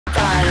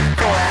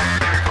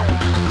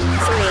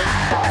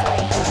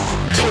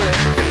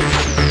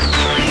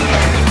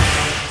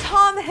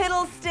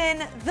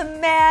the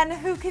man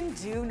who can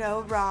do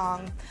no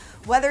wrong.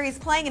 Whether he's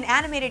playing an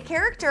animated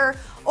character,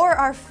 or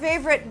our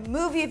favorite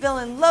movie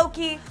villain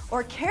Loki,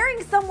 or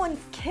carrying someone's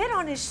kid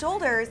on his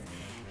shoulders,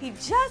 he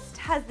just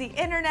has the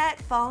internet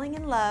falling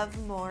in love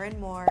more and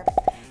more.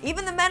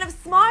 Even the men of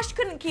Smosh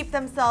couldn't keep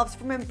themselves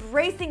from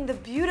embracing the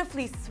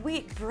beautifully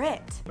sweet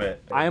Brit.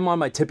 I am on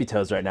my tippy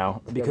toes right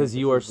now because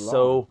you are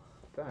so...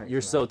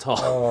 You're so tall.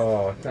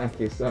 Oh, thank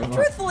you so much.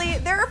 Truthfully,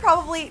 there are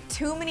probably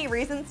too many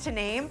reasons to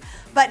name,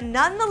 but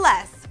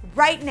nonetheless,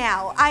 right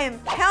now, I am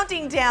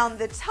counting down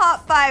the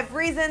top 5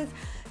 reasons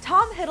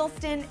Tom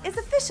Hiddleston is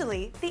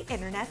officially the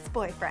internet's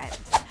boyfriend.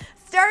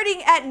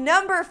 Starting at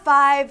number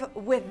 5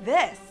 with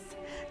this.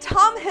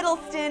 Tom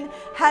Hiddleston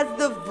has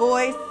the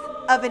voice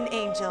of an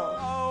angel.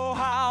 Oh,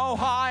 how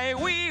high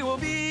we will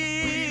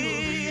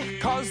be,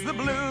 'cause the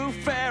blue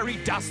fairy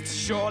dust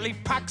surely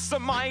packs a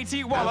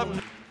mighty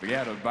wallop.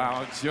 Forget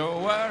about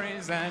your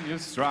worries and your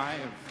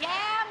strife. Yeah,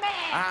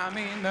 man. I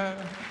mean the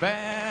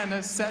bare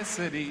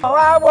necessity. Oh,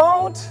 I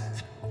won't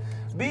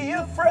be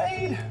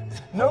afraid.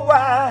 No,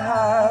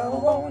 I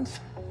won't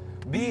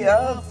be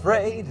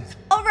afraid.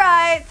 All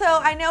right,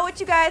 so I know what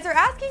you guys are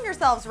asking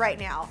yourselves right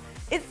now.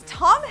 Is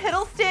Tom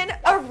Hiddleston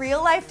a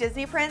real-life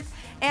Disney prince?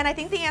 And I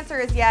think the answer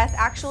is yes.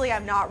 Actually,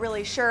 I'm not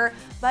really sure,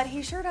 but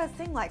he sure does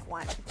sing like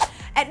one.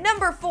 At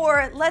number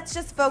 4, let's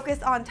just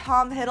focus on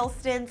Tom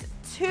Hiddleston's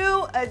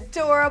too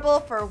adorable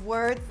for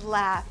words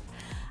laugh.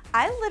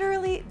 I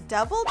literally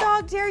double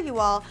dog dare you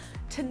all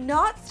to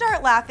not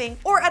start laughing,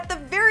 or at the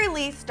very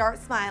least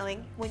start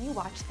smiling when you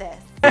watch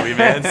this. Really,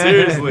 man,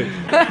 seriously.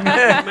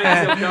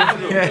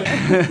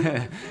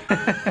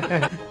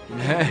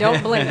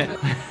 Don't blink.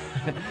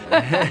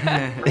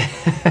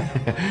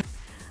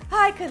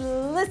 I could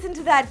listen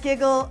to that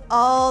giggle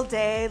all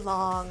day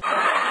long.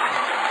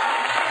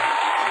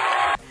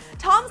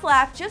 Tom's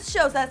laugh just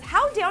shows us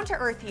how down to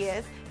earth he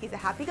is. He's a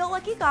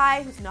happy-go-lucky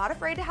guy who's not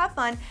afraid to have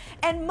fun,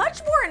 and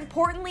much more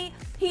importantly,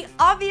 he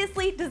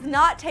obviously does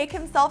not take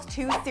himself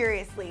too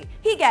seriously.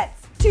 He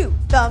gets 2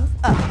 thumbs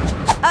up.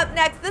 Up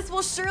next, this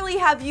will surely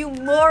have you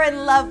more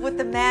in love with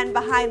the man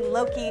behind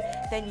Loki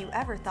than you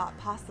ever thought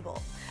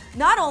possible.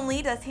 Not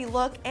only does he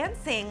look and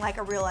sing like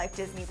a real-life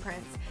Disney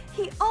prince,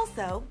 he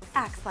also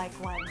acts like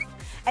one.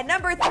 At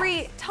number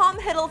 3, Tom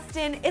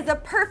Hiddleston is a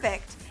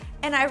perfect,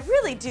 and I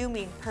really do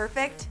mean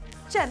perfect,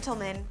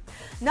 gentleman.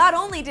 Not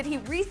only did he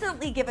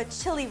recently give a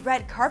chilly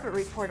red carpet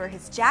reporter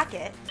his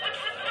jacket, I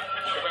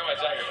wear my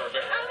jacket for a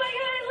bit. Oh my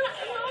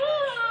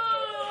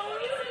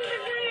god, this is the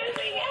greatest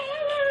thing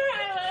ever. I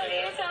love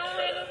you, Tom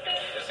Hiddleston.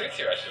 It suits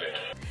you, actually.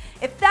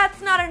 If that's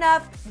not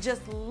enough,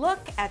 just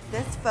look at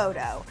this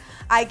photo.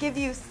 I give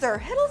you Sir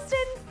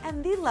Hiddleston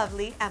and the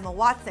lovely Emma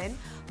Watson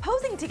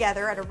posing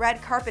together at a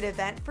red carpet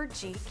event for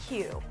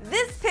GQ.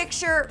 This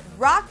picture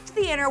rocked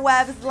the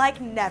interwebs like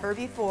never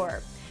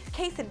before.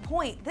 Case in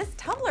point, this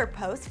Tumblr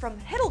post from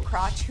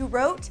Hiddlecrotch, who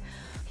wrote,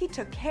 "He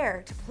took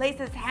care to place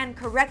his hand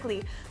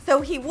correctly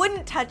so he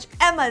wouldn't touch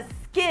Emma's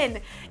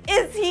skin.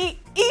 Is he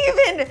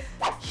even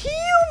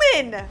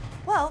human?"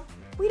 Well,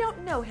 we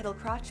don't know,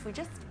 Hiddlecrotch, we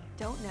just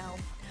don't know.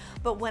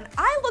 But when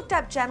I looked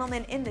up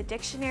gentleman in the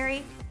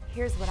dictionary,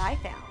 here's what I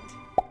found.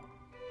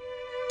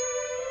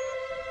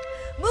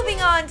 Moving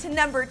on to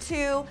number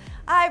 2,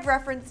 I've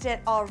referenced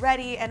it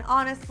already, and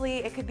honestly,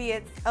 it could be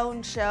its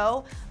own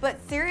show, but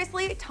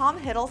seriously, Tom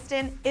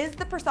Hiddleston is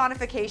the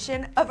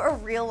personification of a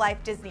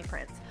real-life Disney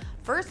prince.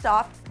 First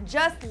off,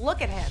 just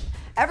look at him.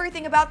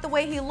 Everything about the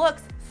way he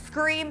looks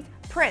screams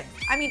prince.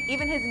 I mean,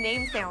 even his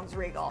name sounds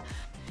regal.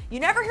 You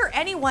never hear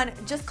anyone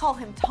just call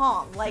him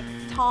Tom, like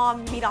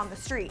Tom meet on the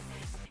street.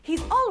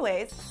 He's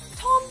always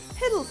Tom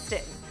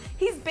Hiddleston.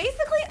 He's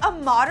basically a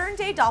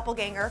modern-day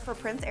doppelganger for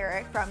Prince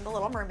Eric from The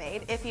Little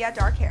Mermaid, if he had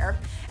dark hair.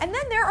 And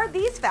then there are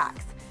these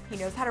facts. He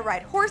knows how to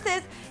ride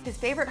horses, his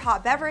favorite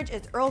hot beverage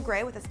is Earl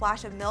Grey with a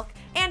splash of milk,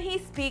 and he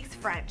speaks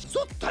French.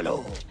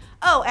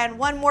 Oh, and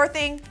one more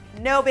thing,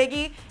 no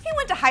biggie. He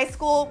went to high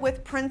school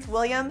with Prince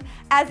William,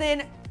 as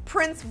in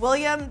Prince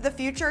William, the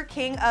future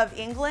King of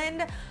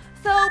England.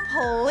 So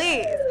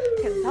please,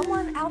 can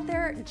someone out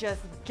there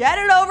just get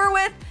it over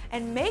with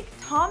and make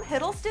Tom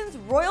Hiddleston's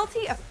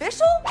royalty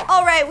official?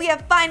 All right, we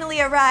have finally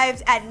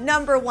arrived at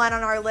number 1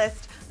 on our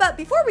list. But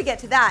before we get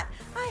to that,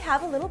 I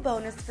have a little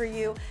bonus for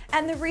you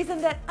and the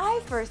reason that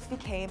I first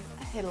became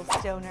a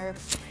Hiddlestoner.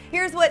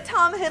 Here's what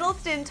Tom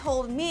Hiddleston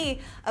told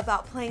me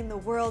about playing the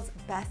world's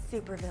best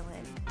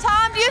supervillain.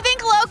 Tom, do you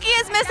think Loki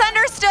is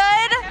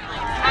misunderstood?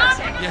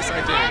 Yes,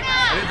 I do.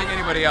 I don't think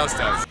anybody else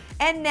does.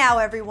 And now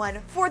everyone,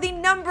 for the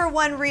number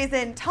 1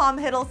 reason Tom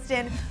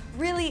Hiddleston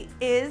really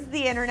is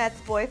the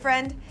internet's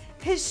boyfriend,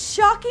 his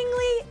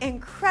shockingly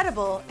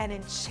incredible and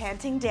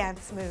enchanting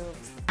dance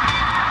moves.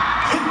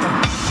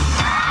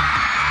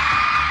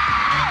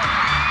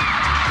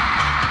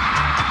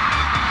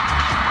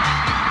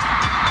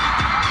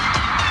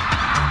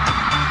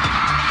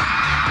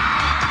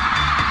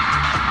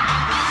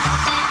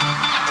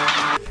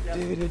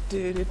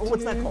 Oh,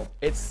 what's that called?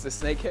 It's the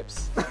snake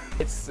hips.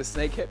 It's the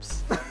snake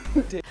hips.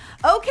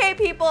 Okay,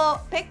 people,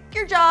 pick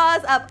your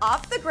jaws up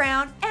off the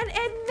ground and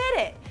admit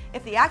it.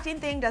 If the acting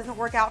thing doesn't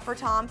work out for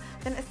Tom,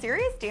 then a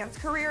serious dance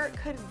career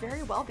could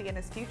very well be in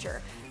his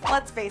future.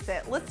 Let's face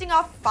it, listing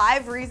off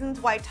 5 reasons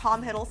why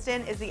Tom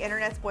Hiddleston is the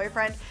internet's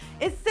boyfriend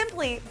is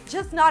simply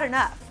just not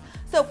enough.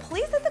 So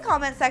please hit the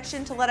comment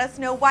section to let us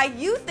know why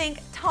you think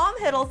Tom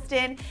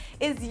Hiddleston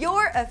is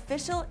your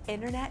official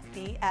internet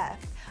BF.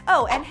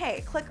 Oh, and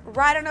hey, click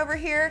right on over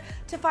here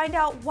to find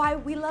out why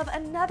we love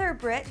another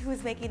Brit who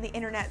is making the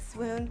internet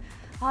swoon.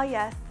 Oh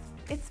yes,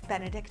 it's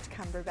Benedict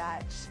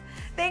Cumberbatch.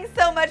 Thanks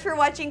so much for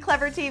watching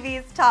Clevver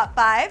TV's Top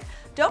 5.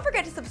 Don't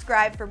forget to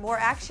subscribe for more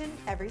action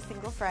every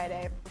single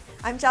Friday.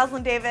 I'm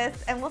Jocelyn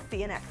Davis, and we'll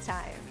see you next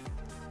time.